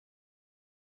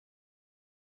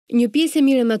Një pjesë e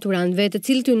mirë e maturantëve, të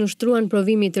cilët u nënshtruan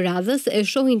provimit të radhës, e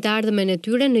shohin të ardhmen e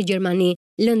tyre në Gjermani.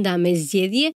 Lënda me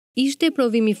zgjedhje, ishte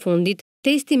provimi fundit.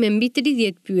 Testi me mbi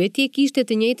 30 pyetje kishte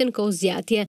të njëjtën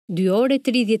kohëzgjatje, 2 orë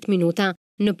 30 minuta.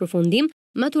 Në përfundim,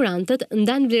 maturantët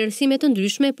ndanë vlerësime të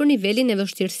ndryshme për nivelin e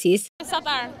vështirësisë.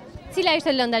 Mesatar. Cila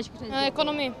ishte lënda që kishte?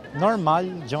 Ekonomi.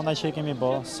 Normal, gjona që i kemi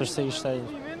bë, sërse ishte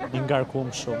i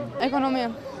ngarkuar shumë. Ekonomi.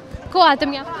 Koha të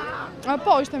mjaftueshme.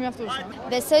 Po, ishte mjaftueshme.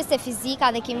 Besoj se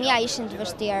fizika dhe kimia ishin të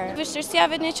vështirë. Vështirësia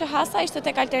vetëm që hasa ishte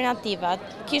tek alternativat.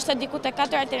 Kishte diku tek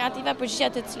 4 alternativa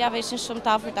përgjigjet e cilave ishin shumë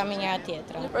të afërta me njëra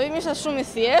tjetrën. Provimi ishte shumë i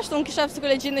thjeshtë, unë kisha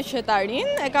psikologjinë në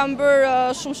qytetarin, e kam bërë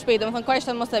shumë shpejt, domethënë ka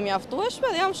ishte mos e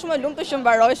mjaftueshme dhe jam shumë e lumtur që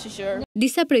mbaroj shiqur.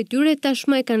 Disa prej tyre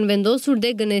tashmë e kanë vendosur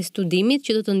degën e studimit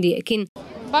që do të ndjekin.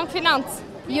 Bank Financë.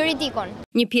 Juridikon.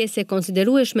 Një pjesë e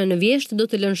konsiderueshme në vjesht do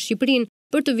të lënë Shqipërinë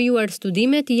për të vijuar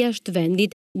studimet jashtë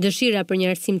vendit. Dëshira për një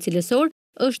arsim cilësor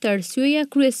është arsyeja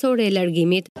kryesore e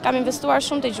largimit. Kam investuar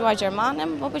shumë te gjuha gjermane,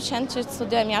 më pëlqen që të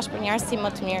studiojmë jashtë për një arsim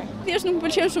më të mirë. Thjesht nuk më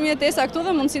pëlqen shumë jetesa këtu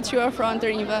dhe mundësitë që ju ofrojnë të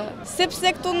rinjve.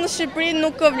 Sepse këtu në Shqipëri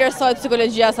nuk vlerësohet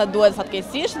psikologjia sa duhet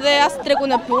fatkeqësisht dhe as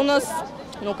tregun e punës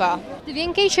nuk ka. Të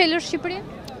vjen keq që e lësh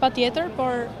Shqipërinë? Patjetër,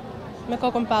 por me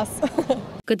kokën pas.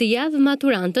 Këtë javë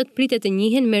maturantët pritet të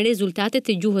njihen me rezultatet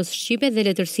e gjuhës shqipe dhe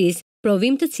letërsisë,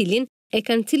 provim të cilin e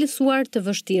kanë cilësuar të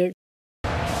vështirë.